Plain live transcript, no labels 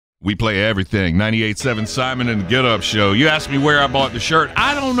We play everything. 98.7 Simon and the Get Up Show. You asked me where I bought the shirt.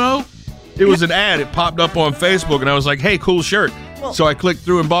 I don't know. It was an ad. It popped up on Facebook, and I was like, hey, cool shirt. So I clicked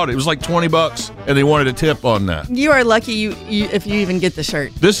through and bought it. It was like $20, and they wanted a tip on that. You are lucky you if you even get the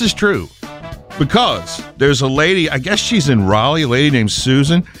shirt. This is true. Because there's a lady, I guess she's in Raleigh, a lady named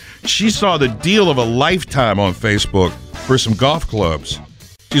Susan. She saw the deal of a lifetime on Facebook for some golf clubs.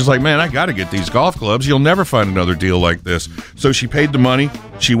 She's like, man, I got to get these golf clubs. You'll never find another deal like this. So she paid the money.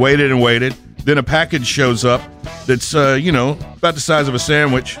 She waited and waited. Then a package shows up that's, about the size of a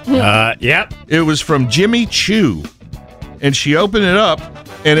sandwich. Yep. It was from Jimmy Choo. And she opened it up,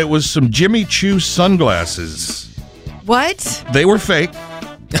 and it was some Jimmy Choo sunglasses. What? They were fake.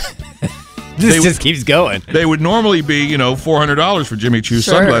 This just keeps going. They would normally be, $400 for Jimmy Choo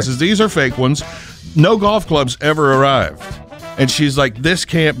sunglasses. These are fake ones. No golf clubs ever arrived. And she's like, this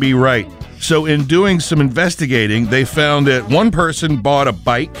can't be right. So in doing some investigating, they found that one person bought a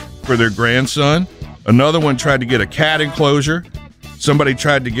bike for their grandson. Another one tried to get a cat enclosure. Somebody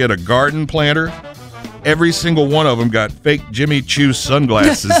tried to get a garden planter. Every single one of them got fake Jimmy Choo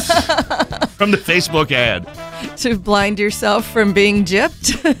sunglasses from the Facebook ad. To blind yourself from being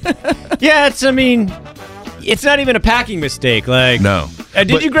gypped? Yeah, it's not even a packing mistake. No.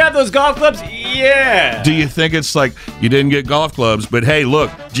 Did you grab those golf clubs? Yeah. Do you think it's like you didn't get golf clubs, but hey,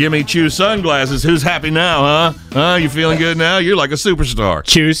 look, Jimmy Choo sunglasses. Who's happy now, huh? You feeling good now? You're like a superstar.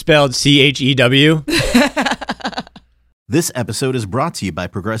 Chew spelled C-H-E-W. This episode is brought to you by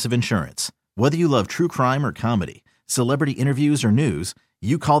Progressive Insurance. Whether you love true crime or comedy, celebrity interviews or news,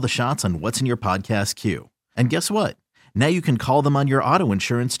 you call the shots on what's in your podcast queue. And guess what? Now you can call them on your auto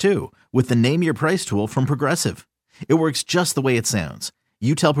insurance too with the Name Your Price tool from Progressive. It works just the way it sounds.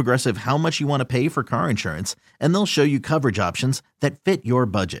 You tell Progressive how much you want to pay for car insurance, and they'll show you coverage options that fit your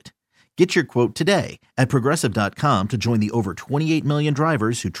budget. Get your quote today at Progressive.com to join the over 28 million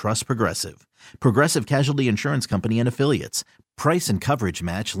drivers who trust Progressive. Progressive Casualty Insurance Company and Affiliates. Price and coverage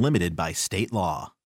match limited by state law.